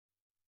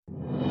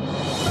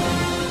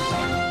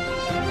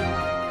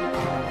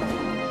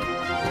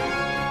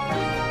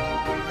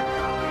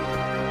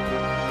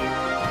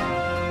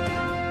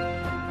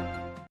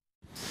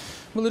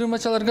Бұл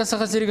рымачаларға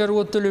сақасергер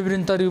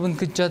өттілі тарыбын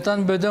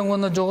күтчатан бөден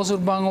оны жоғыз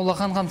ұрбаңы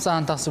олақан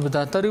қамсаған тақсы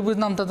бұда.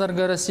 Тарыбын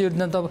намтатарға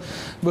Россияден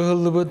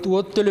бұғылы бұд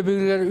өттілі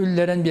біргер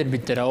үллерін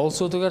бербіттері. Ол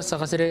сотығар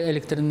сақасерек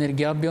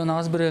электроэнергия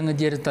бионағыз біріңі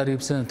дері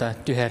тарып сыныта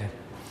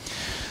түхәрі.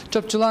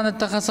 Чопчулан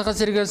аттақа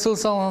сақасергер сыл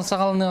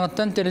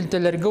сағалынығаттан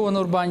тәрілтелерге оны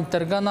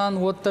урбаниттарға нан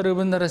от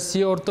тарыбын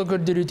Россия орта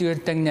көрдірітігер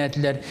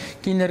тәңнәтілер.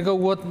 Кейінлерге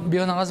от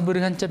бионағыз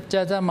бірген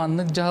чапчата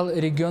маннық жағыл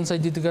регион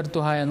сайдитігер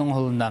Туһааның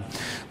олында.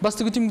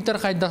 Басты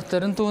күтіміктер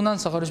қайдақтарын туғынан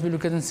Сақар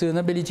Республикатын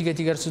сığına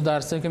белитігетігер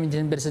сударсы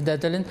комитетін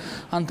берседәтелін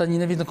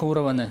Антонина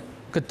Винокурованы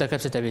күтті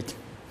кәпсет әбет.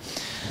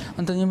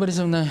 Антонина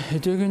Борисовна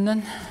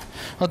өтегіннен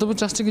атыбы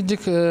жақсы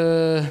күдік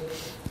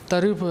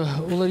тарып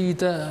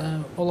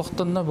уларыйта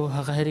олықтанна бұл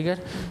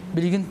хақаригер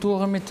білген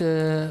туғамет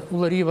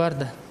уларый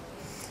барды.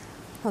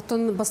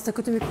 Атын баста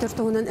күтіміктер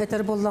туғынан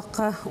әтер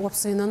боллаққа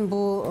опсайынан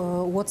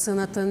бұл от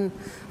сынатын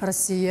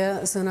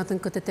Россия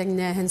сынатын күті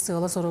тәңнәхін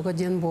сығыла соруға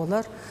ден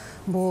болар.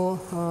 Бұл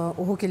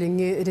оғы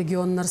келіңе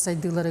регионнар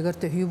сайдыларығыр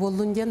төхүй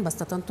болуын ден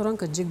бастатан тұран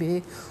күтжік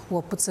бей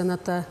опыт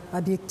сыната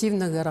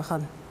объективна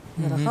ғарахан.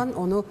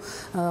 Оны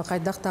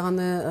қайдақ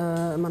тағаны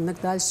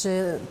маннық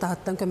дальше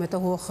тағаттан көметі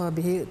оқ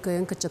бейі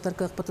көйін күтчатар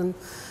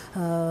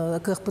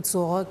көқпыт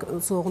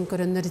соғын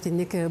көріннер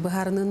етінік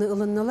бұхарыныны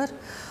ылынналар.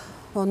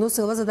 Оны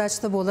сыла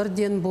задачта болар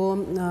ден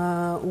бұл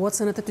от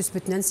сынаты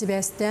түспітінен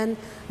себәстен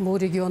бұл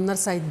регионнар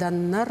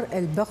сайданнар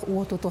әлбәқ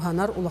оту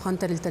туғанар улахан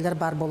тәрілтелер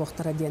бар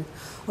болуқтыра ден.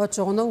 От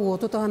жоғына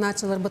оту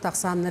туғаначылар бұл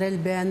тақсанлар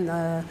әлбән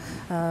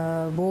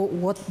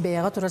бұл от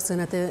бәйға тұрар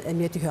сынаты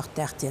әмет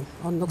үйіқтәқтен.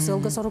 Онық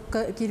сылғы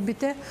сұрыққа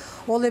кербіті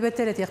ол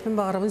әбеттер әтеқпен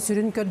бағарабын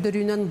сүрін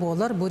көрдірінен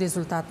болар, бұл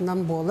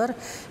результатынан болар.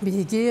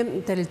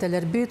 Бейге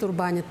тәрілтелер бүт,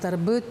 урбаниттар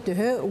бүт,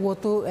 түхі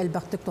оту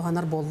әлбәқтік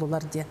туғанар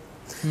болдылар ден.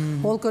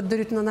 Ол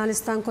көрдіретін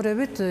анализтан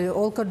көрөбіт,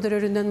 ол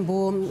көрдірерінен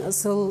бұл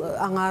сыл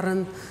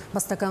аңарын,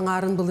 бастак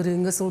аңарын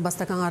бұлырыңы, сыл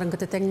бастак аңарын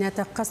күті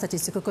тәңнәтәққа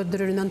статистика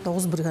көрдірерінен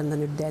 9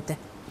 бірғаннан үрдәді.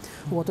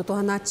 Оты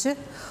туғанатшы,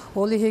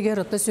 ол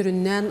егер ұтты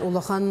сүріннен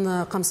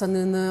улахан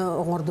қамсаныны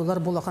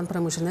оңырдылар бұлахан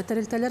промышленный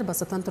тәрілтелер,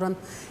 басатан тұран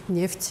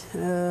нефть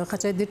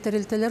қачайдыр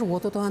тәрілтелер,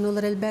 оты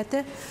туғанылар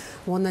әлбәті,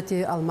 оны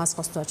те алмаз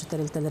қостуачы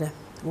тәрілтелері.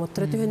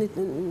 Оттыры түйін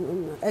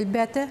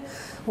әлбәті,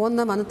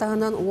 онна маны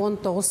тағынан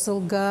 19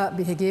 сылға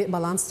бігеге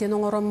баланс тен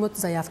оңырамыд,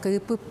 заявка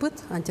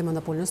үппіт,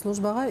 антимонопольный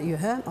службаға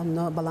үйі,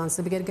 онна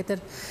балансы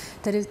бігергетер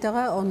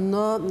тәрілтеға,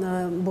 онна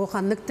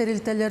бұқанлық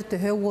тәрілтелер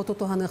түхі оты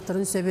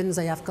туғанықтырын сөбін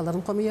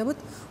заявкаларын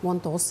қомиябыд,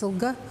 19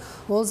 сылға.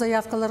 Ол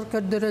заявкалар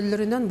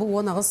көрдірілерінен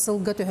бұл 19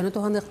 сылға түхіні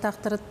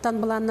туғанықтақтырыттан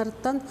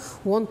баланларыттан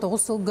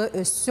 19 сылға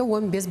өссі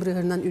 15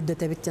 біргірінен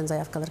үрдетебіттен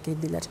заявкалар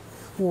кейділер.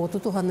 Оты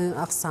туғаны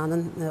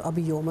ақсанын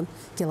объемын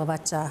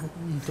киловатт чааһа.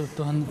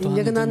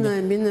 Инегенан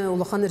мен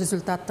улахан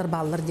результаттар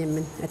баллар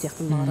деммен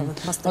әтектен барабын.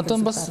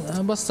 Атан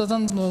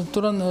бастадан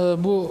туран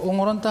бу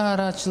оңоран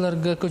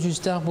таарачыларга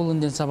көчүстәк булын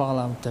ден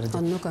сабагалабыттыр.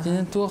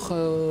 Ден тух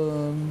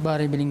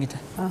бары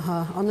билингите.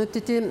 Аха, аны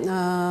тете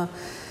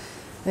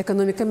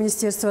Экономика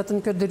министерствотын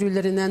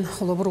көрдөрүлөрүнөн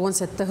холобур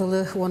 17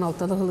 жылы,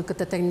 16 жылы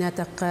кытта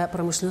тәңнәтәккә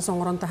промышленность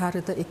оңоран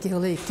таарыты 2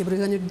 жылы 2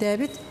 бирген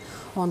үрдәбит.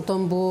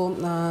 Онтон бу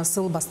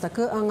сыл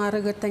бастакы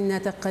аңарыгы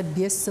тәңнәтәккә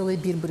 5 жылы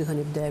 1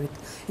 бирген үрдәбит.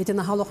 Этен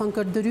халохан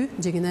көрдөрү,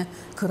 жегене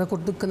кыра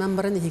курдук кынан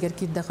барын егер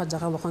киддәка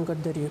жагалохан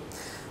көрдөрү.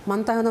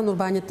 Мантагынан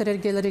урбаниттер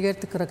эргелеригер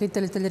тикракы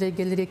телетелер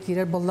эргелере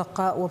кирер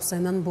боллакка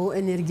опсайнан бу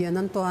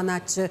энергиянан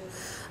тоаначы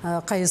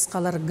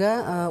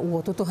кайыскаларга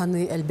оту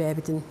туханы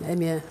элбәбитин.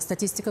 Эме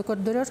статистика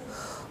көрдөрөр.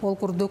 Ол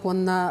курдук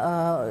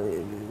онна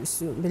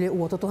биле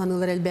оту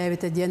туханылар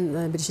элбәбите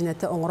ден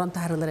биршинәтте оңоран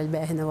таарылар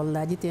элбәһине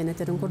валлади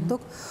тенетерин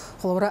курдук.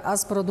 Холора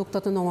аз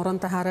продуктатын оңоран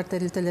таарар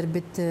телетелер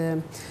бит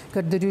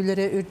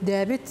көрдөрүләре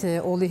үрдәбит.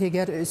 Ол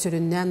егер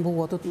сүрүннән бу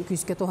оту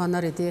күскә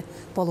туханар эти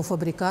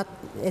полуфабрикат,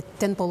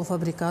 эттен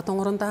полуфабрикат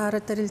оңоран таарар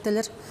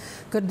телетелер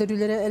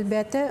көрдөрүләре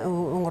элбәте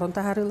оңоран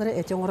таарылары,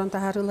 эти оңоран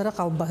таарылары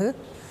калбаһы.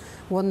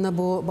 Онна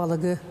бу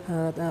балыгы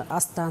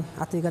астан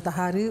атыга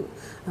тахары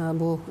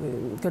бу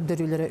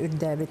көрдөрүлөрө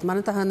үрдәбит.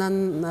 Маны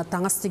таханан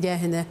таңас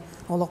тигәһине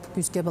олоқ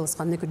күскә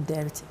балысканны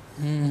көрдәбит.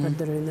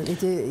 Көрдөрүлөр.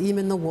 Эти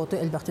именно вот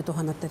элбәхте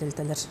туханаттар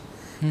элтелер.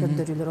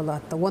 Көрдөрүлөр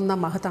олатта. Онна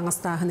махы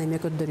таңастаһын эме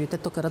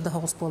көрдөрүтә токарада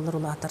хогыс боллар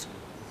олатар.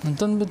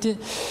 Антон бити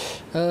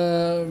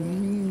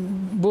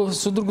бу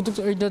судургутук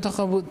өйдө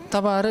така бу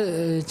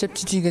табары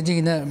чепчичиге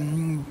жигине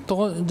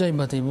того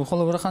жайбаты бу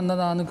холобура ханда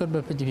аны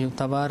көрбөп дип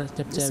табар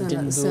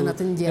чепчебитин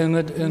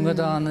өңөд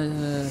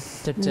аны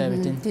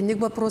чепчебитин. Тинник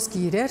вопрос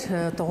кирер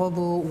того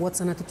бу вот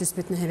санаты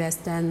түспетне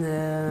хевестен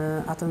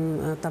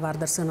атын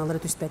табардар сыналары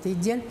түспети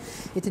иден.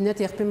 Этинет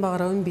якпен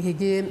багарабын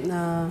биге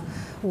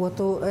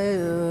ото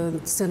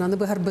сынаны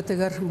бахар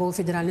бытыгар бу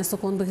федеральный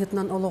закон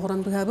быгытнан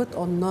ологоран быгабыт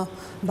онно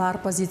бар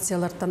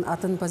позициялар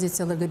атын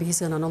позицияларга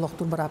бихисенан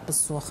олоқтур бараппыз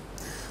суох.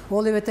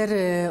 Ол эбетер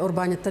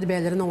урбаниттар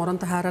бәйлерин оңоран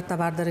тахарар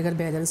табардарыгар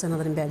бәйлерин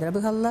сыналарын бәйлері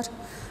бұғаллар.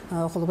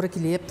 Холубыра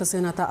килиеп та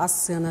сыната,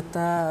 ас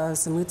сыната,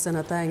 сымыт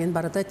сыната, әген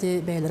барата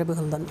те бәйлері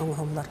бұғалдан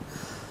оңғалар.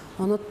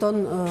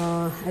 Оныттон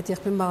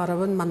әтекпен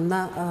бағарабын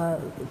манна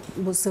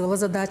сығылы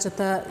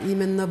задачата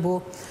именно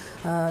бұл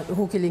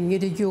хукелинге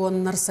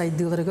регионнар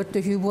сайдыларга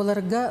төһү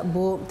боларга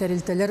бу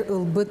терилтелер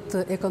ылбыт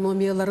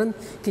экономияларын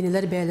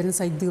кинелер бәйләрен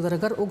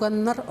сайдыларга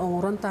уганнар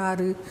оңорон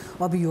тары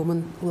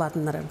объемын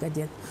улатыннарга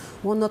ден.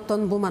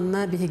 Оннан бу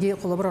манна биһиги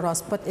колобор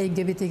распат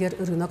әйгебетегер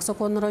рынок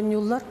соконнорон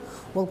юллар,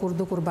 ол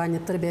курду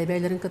курбанеттер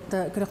бәйләрен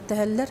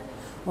кырыктәһәлләр.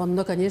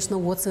 Онно, конечно,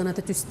 вот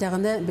сынаты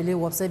түстәгенә, биле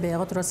вапсай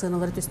бәйгә тура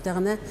сыналары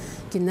түстәгенә,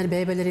 кинләр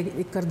бәйләре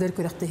иккәрдер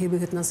күрәктәһи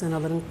бигетнә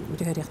сыналарын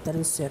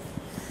төһәрәхтәрен сөп.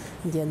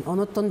 Ден.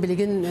 Оннан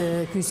билеген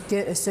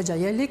күскә өссө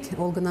жаялык,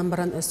 ол гынан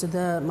баран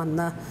өссөдә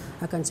манна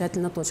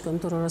окончательно точканы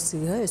турара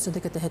сыйга,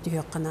 өссөдә кәтәһә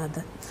төһәк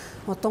канады.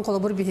 Оттан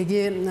колобор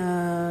биһиге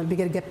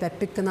бигергә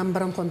пәппик гынан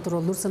баран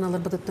контроллер сыналар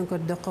бытыттан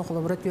көрдөккә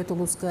колобор төт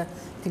улуска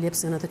килеп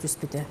сынаты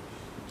түспите.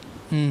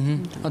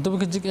 Аты бу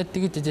кичик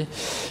эттигите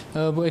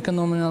бу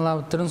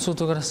экономиялаптырын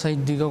сутугар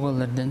сайдыга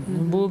голлардан.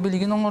 Бу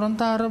билген оңорон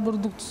тары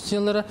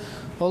продукциялары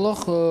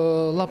олох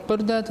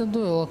лаппырдаты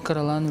ду, олох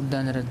каралан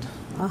үрдәнеред.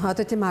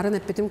 Хаты марын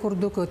эппетим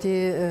курдук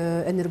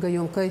өте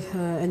энергоемкой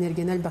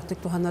энергиянел бактык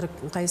туханар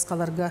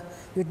кайыскаларга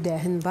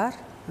үрдәһин бар.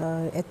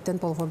 Эттен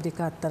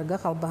полуфабрикаттарга,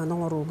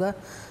 халбаһының оруга,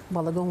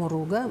 балыгын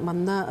оруга,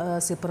 манна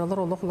сепаралар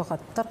олох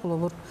лохаттар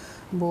кулулур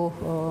бу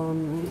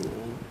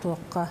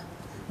тоққа.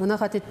 Мына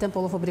хатеттен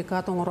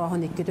полуфабрикат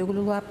оңораһын 2 төгүл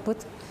улаппыт.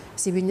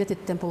 Сибинне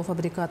теттен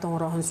полуфабрикат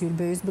оңораһын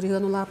сүлбөйүз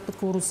бирген улаппыт,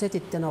 курусет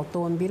теттен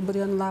 6-11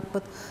 бирген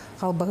улаппыт,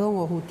 халбаһын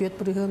оһу 4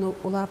 бирген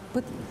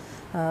улаппыт.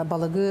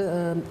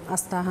 Балыгы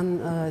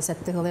астаһын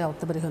сәтте гылай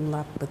 6 бирген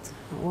улаппыт.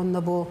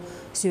 Онна бу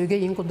сөйгө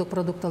иң курдук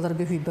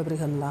продуктларга хүйбө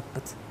бирген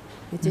улаппыт.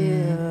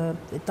 Ити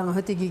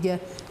таңы тегиге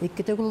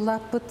 2 төгүл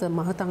улаппыт,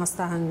 маһы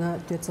таңастаһынга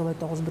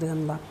 4,9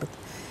 бирген улаппыт.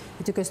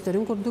 Ити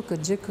көстөрүн курдук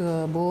кыжык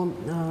бу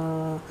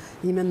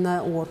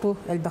именно оту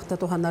элбакта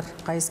туханар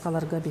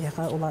кайыскаларга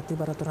бияга улаты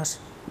бара турар.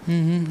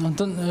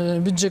 Антон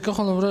бюджетке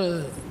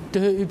холобра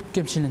төһө үп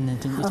кепчиленне.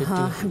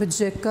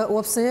 Бюджетке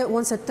опсая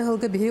 17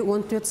 жылга бии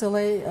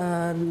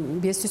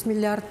 14,500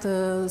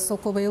 миллиард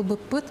сокобайыл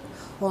быппыт.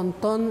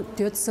 Онтон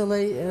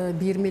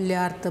 4,1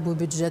 миллиард бу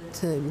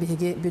бюджет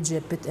биге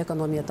бюджет бит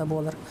экономията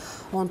болар.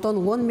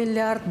 Онтон 10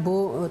 миллиард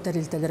бу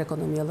терилтелер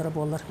экономиялары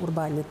болар.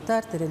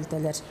 Урбаниттар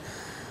терилтелер.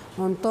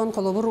 Онтон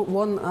колобур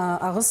 10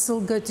 агыс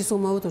сылга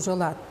тисумауыт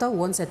ужалатта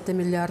 17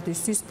 миллиард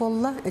 300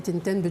 болла,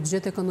 этинтен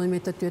бюджет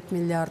экономията 4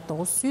 миллиард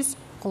 900,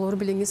 колобур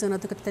билинги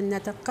сынаты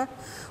кіттеннәтіққа,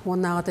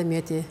 онна ағыта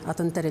мети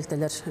атын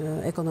тәрелтелер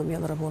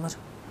экономиялары болар,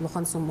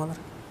 лоқан суммалар.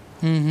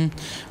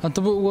 Аты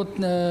бұл от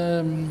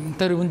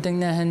тарыбын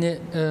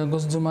тәңнәхәне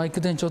госдумай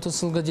кітен 30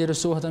 сылға жері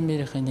суғатан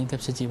бері қайнен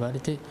кәпсети бар,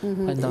 еті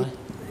қайдағай?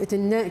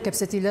 Этинне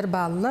кепсетилер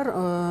баллар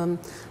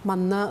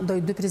манна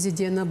дойду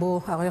президенты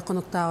бу агай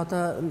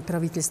конуктагы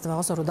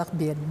правительствога сорудак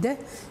берди.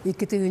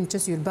 2-нче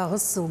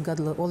сүйрбагыз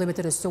сылгадлы. Ол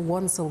эбетересе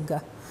 10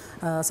 сылга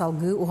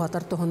салгы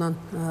ухатар тохунан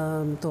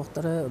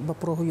токтары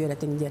бапрогу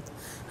йөрәтен дет.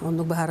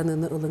 Онны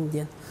баһарыны ылың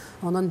ден.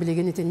 Онан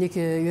билеген этинник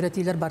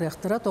йөрәтилер бар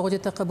яктыра.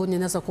 Тогыдетакка бу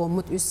нене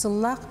законмут 3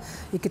 сыллак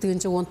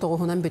 2-нче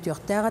 19-нан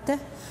бетөктәгәте.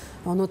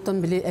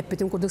 Онуттан биле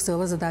эппетин курдук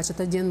сыгылы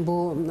задачата ден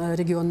бу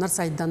регионнар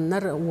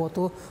сайданнар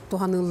оту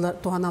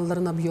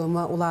туханалларын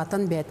объема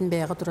улатан бәтин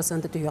бәйгә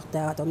турасында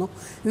төйөктәгәт. Ону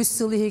 3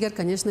 сылы егер,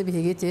 конечно,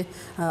 бигети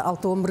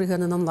 6-10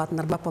 брыганынан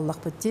латнар бапаллак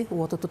битти.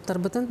 Оту туттар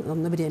битен,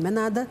 онны биремен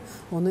ада,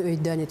 оны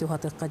өйдән итү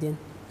хатыкка ден.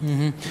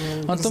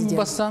 Антон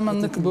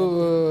бастаманнык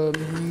бу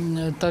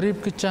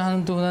тариф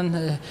кичаһын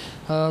туган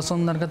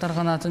соннарга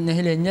тарганатын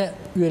нехленне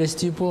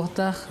үрести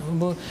болтах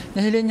бу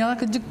нехленнега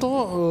кыжык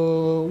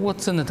то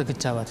уотсыны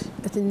тыкчабат.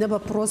 Этинде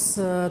вопрос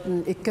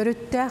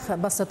иккөрүттәх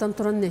басатан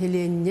туран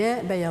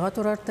нехленне бәяга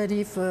турар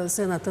тариф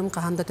сынатын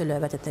каханда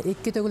төлөбәт эте.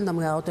 2 төгүл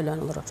намга төлөн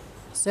олор.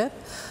 Сөп.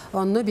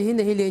 Онны биһи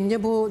нехленне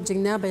бу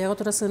жигнә бәяга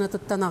турар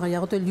сынатыттан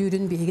агыягы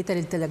төлүрүн биһиге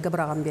тәрилтелерге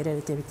бараган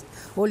берер эте бит.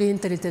 Ол ин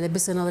тәрилтелер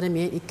бис сыналары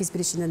ме 2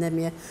 причинаны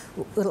ме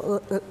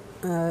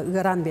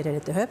гаран берер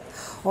эте.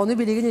 Оны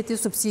билеген эти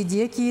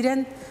субсидия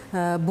кирен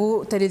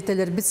бу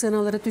тәрилтелер бит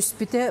сыналары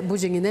түспите бу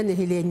жигнә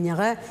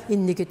нехленнега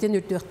инникетен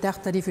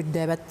үртөктәк тариф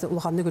үрдәбәт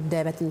улганны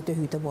үрдәбәтен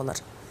төһүтә болар.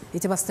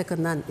 Эти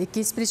бастыкынан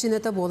 2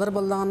 причинаты болар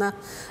боллагына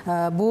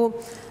бу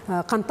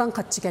кантан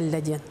катчы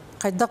келледен.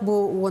 Кайдак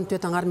бу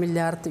 14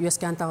 миллиард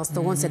үскән тагыста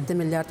 17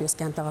 миллиард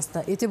үскән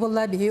тагыста. Эти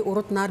болла биһи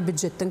урутнар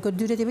бюджеттен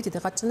көдүрә дип ите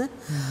катчыны.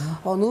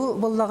 Ону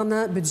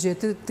боллагына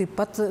бюджеты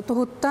тыппат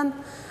тухуттан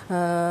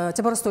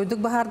Чабарстойдук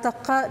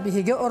бахардакка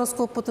биһиге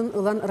ороскопутун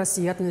ылан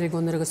Россия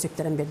регионнарга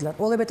сөктерен бердилер.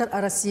 Ол бетер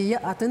Россия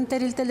атын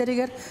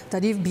тәрилтелеригер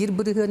тариф 1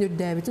 бирген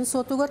үрдәбитин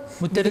сотугар.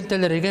 Бу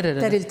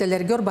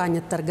тәрилтелерге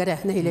урбанияттарга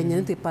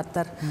нехиленнен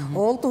тыппаттар.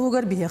 Ол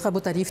тугар биһиге бу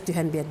тариф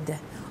түһән берди.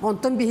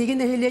 Онтон биһиге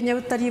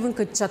нехиленне тарифын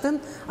кытчатын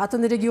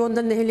атын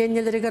региондан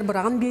нехиленнелеригер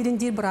бараган берин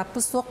дир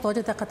бараппыз сок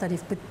тоҗа та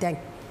тариф биттәң.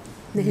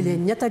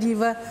 Нехиленне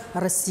тарифы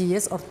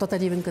Россия орто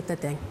тарифын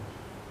кытатәң.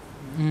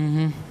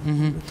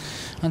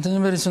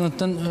 Антон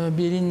Борисовнан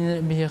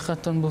берин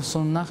бихаттан бу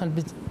сонна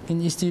халбит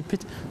ин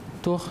истипит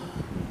тох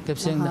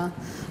кепсеңді.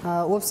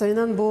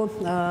 Опсайынан бу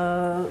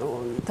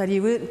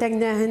тарифы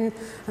тәңнәһен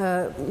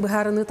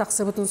быһарыны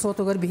тақсыбытын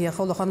сотугар бие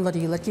холоханлар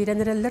йылар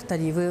киренереллер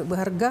тарифы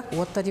быһарга,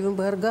 от тарифын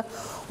быһарга.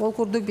 Ол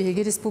курдук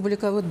беге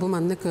республика бу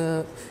маннык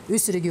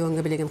үс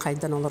регионга билеген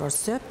кайдан олар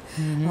сөп.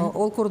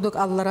 Ол курдук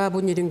аллара бу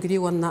нереңгири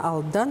онна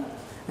алдан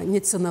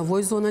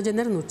неценовой зона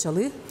женер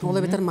нучалы.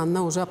 Ола бетер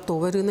манна уже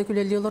оптовый рынок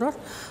үлелиолар.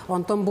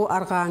 Онтон бу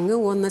аргаңы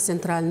онна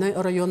центральный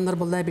районнар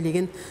булла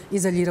билеген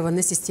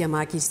изолированный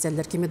система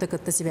кистеллер. Кимеде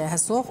кытта себе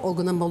хасох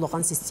олгынан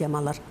болған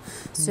системалар.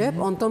 Сөп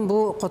онтон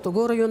бу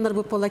котого районнар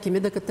бу пола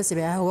кимеде кытта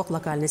себе хок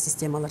локальный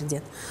системалар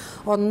дет.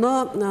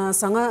 Онно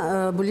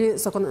саңа були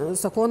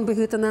сакон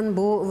быгытынан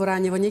бу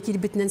выранивание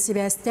кирбитнен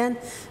себестен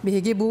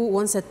беге бу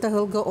 17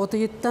 хылга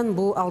отыйттан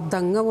бу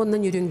алданга онна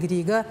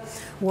нүрүнгирига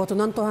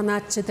отунан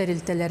тоһаначчы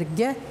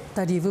терилтелерге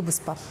тарифы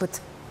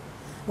быспаппыт.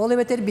 Ол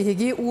эбетер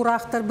биһиги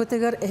урахтар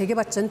бытыгар эге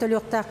батчан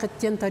төлөктә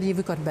кыттен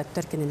тарифы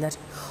көрбәттер кинелер.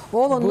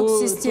 Ол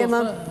онлук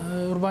система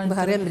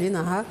баһарем билин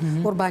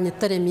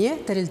урбаниттар эмие,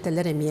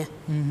 терилтелер эмие.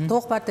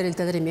 Тох бар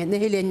терилтелер эмие.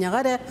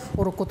 Нехиленнягара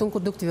урукутун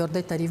кудук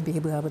твердый тариф биһи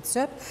быгабыт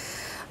сөп.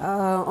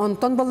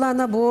 Онтон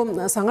баллана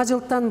бу саңа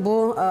жылтан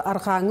бу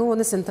архаңы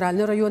оны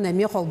центральный район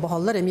эмие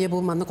холбохаллар эмие бу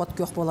манны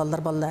коткөк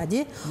болаллар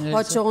баллади.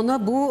 Очогуна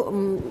бу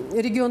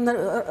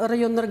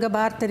районнарга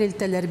бар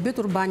терилтелер бит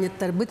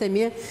урбаниттар бит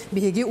эмие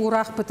биһиги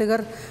урах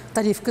бытыгар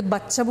тарифкыт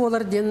батча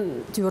болар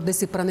ден твердый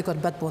цифраны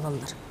көрбәт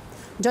болаллар.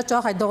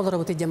 Жача хайда олар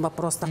бу тиден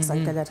вопрос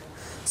таксайкалар.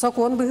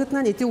 Сакон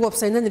быгытнан ити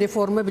опсайнан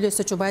реформа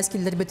билесе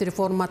чубайскилдер бит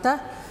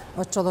реформата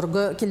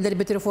Отчаларга килдер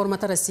бит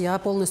реформата Россия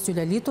полностью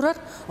лали турар,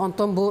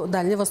 онтон бу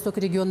Дальний Восток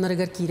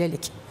регионнарыгар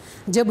кирелик.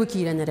 Жабы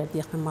киренерер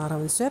диякын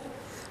маравын сөп.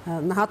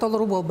 Нахат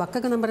олару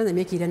болбакка гынан баран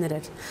эме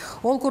киренерер.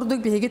 Ол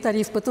курдук биһиги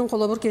тариф бытын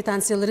колобур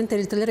квитанцияларын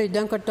терилтелер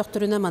өйдөн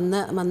көртөктөрүнө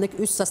маннык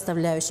үс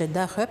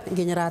составляющийда хөп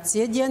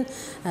генерация ден,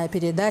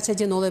 передача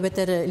ден ол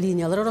эбетер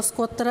линиялар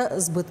раскоттара,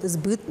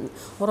 сбыт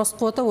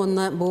раскота,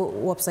 онна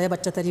бу опсая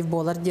батча тариф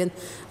болар ден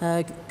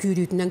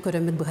күрүтүнөн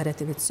көрөмүт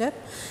быхарети бит сөп.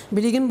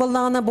 Билигин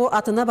боллагана бу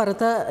атына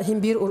барыта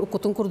химбир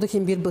кутун курдук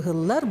химбир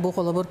быхыллар, бу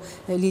колобур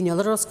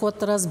линиялар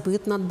раскоттара,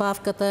 сбыт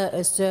надбавката,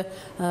 өсө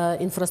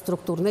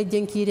инфраструктурный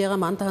ден кирега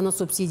мантахана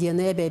субсидияны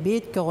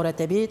бебит,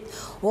 көгөрөтебит,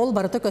 ол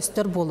барыта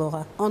көстөр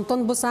болуга.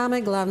 Онтон бу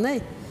самый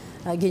главный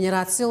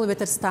генерация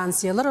ветер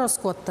станциялар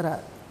раскоттара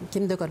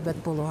кимде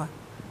көрбөт болуга.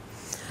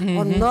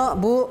 Онно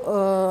бу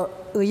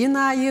ыйын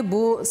айы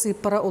бу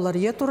сыппара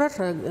оларыя турар,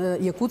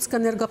 Якутск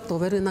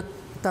энергоптовый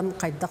рыноктан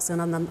кайдак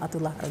сынанан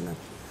атыларынан.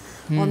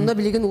 Онно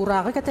билигин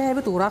урагы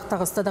кетебит, урак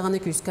тагыста даганы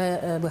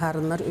күскә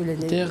быһарыннар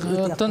үлеле.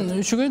 Оттон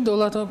үшүгөй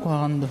долата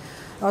куаганды.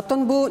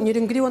 Оттон бу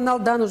нереңгири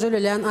онналдан уже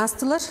лөлән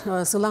астылар,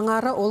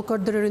 сылаңары ол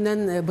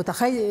көрдөрүнөн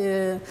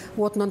бутахай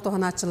отнан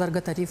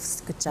тоһаначыларга тариф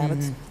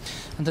кытчабыт.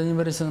 Антоний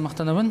Борисовна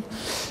мактанабын.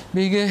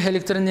 Биге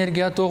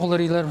электроэнергия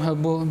тогларыйлар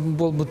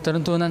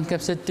болбуттарын тоонан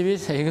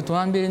кепсеттибиз. Эге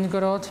туан берини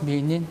көрөт,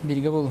 бейинен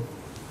бирге болу.